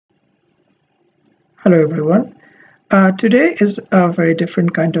Hello everyone. Today is a very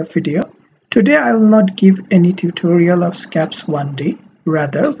different kind of video. Today I will not give any tutorial of SCAPS 1D.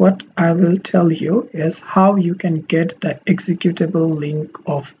 Rather, what I will tell you is how you can get the executable link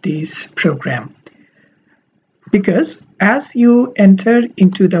of this program. Because as you enter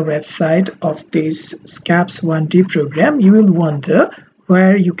into the website of this SCAPS 1D program, you will wonder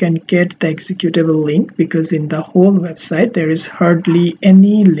where you can get the executable link, because in the whole website there is hardly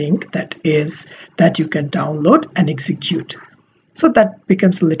any link that you can download and execute. So that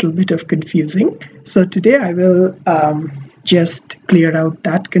becomes a little bit of confusing. So today I will just clear out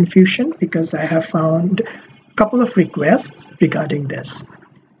that confusion, because I have found a couple of requests regarding this.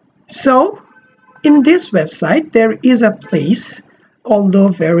 So in this website there is a place, although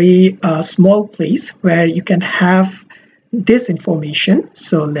very small place, where you can have this information.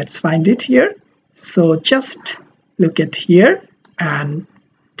 So let's find it here. So just look at here and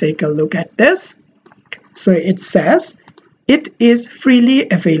take a look at this. So it says it is freely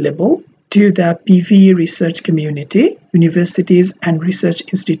available to the PV research community, universities and research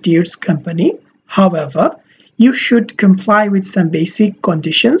institutes company. However, you should comply with some basic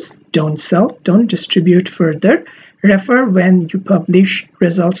conditions. Don't sell, don't distribute further, refer when you publish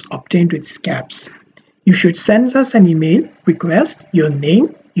results obtained with SCAPS. You should send us an email request, your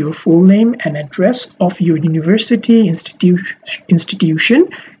name, your full name and address of your university, institution,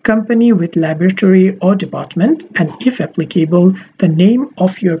 company with laboratory or department, and if applicable, the name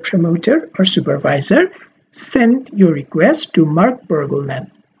of your promoter or supervisor. Send your request to Mark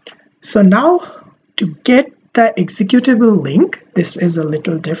Bergelman. So now to get the executable link, this is a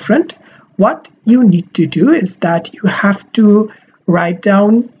little different. What you need to do is that you have to write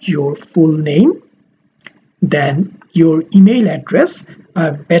down your full name, then your email address.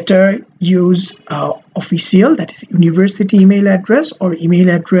 Better use official, that is university email address, or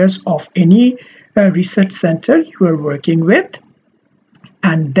email address of any research center you are working with,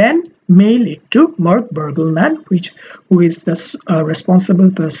 and then mail it to Mark Bergelman, who is the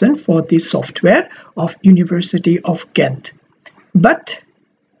responsible person for the software of University of Ghent. But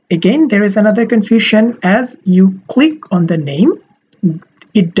again, there is another confusion. As you click on the name,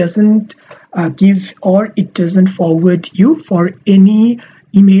 it doesn't give, or it doesn't forward you for any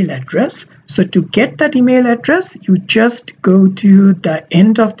email address. So to get that email address, you just go to the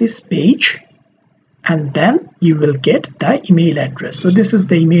end of this page and then you will get the email address. So this is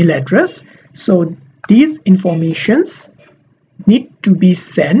the email address. So these informations need to be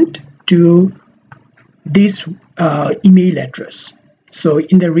sent to this email address. So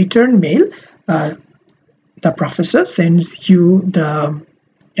in the return mail, the professor sends you the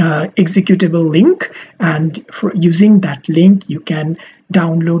executable link, and for using that link you can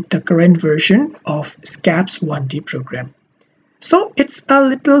download the current version of SCAPS 1D program. So it's a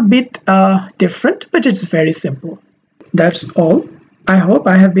little bit different, but it's very simple. That's all. I hope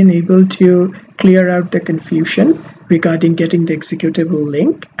I have been able to clear out the confusion regarding getting the executable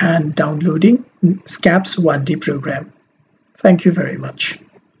link and downloading SCAPS 1D program. Thank you very much.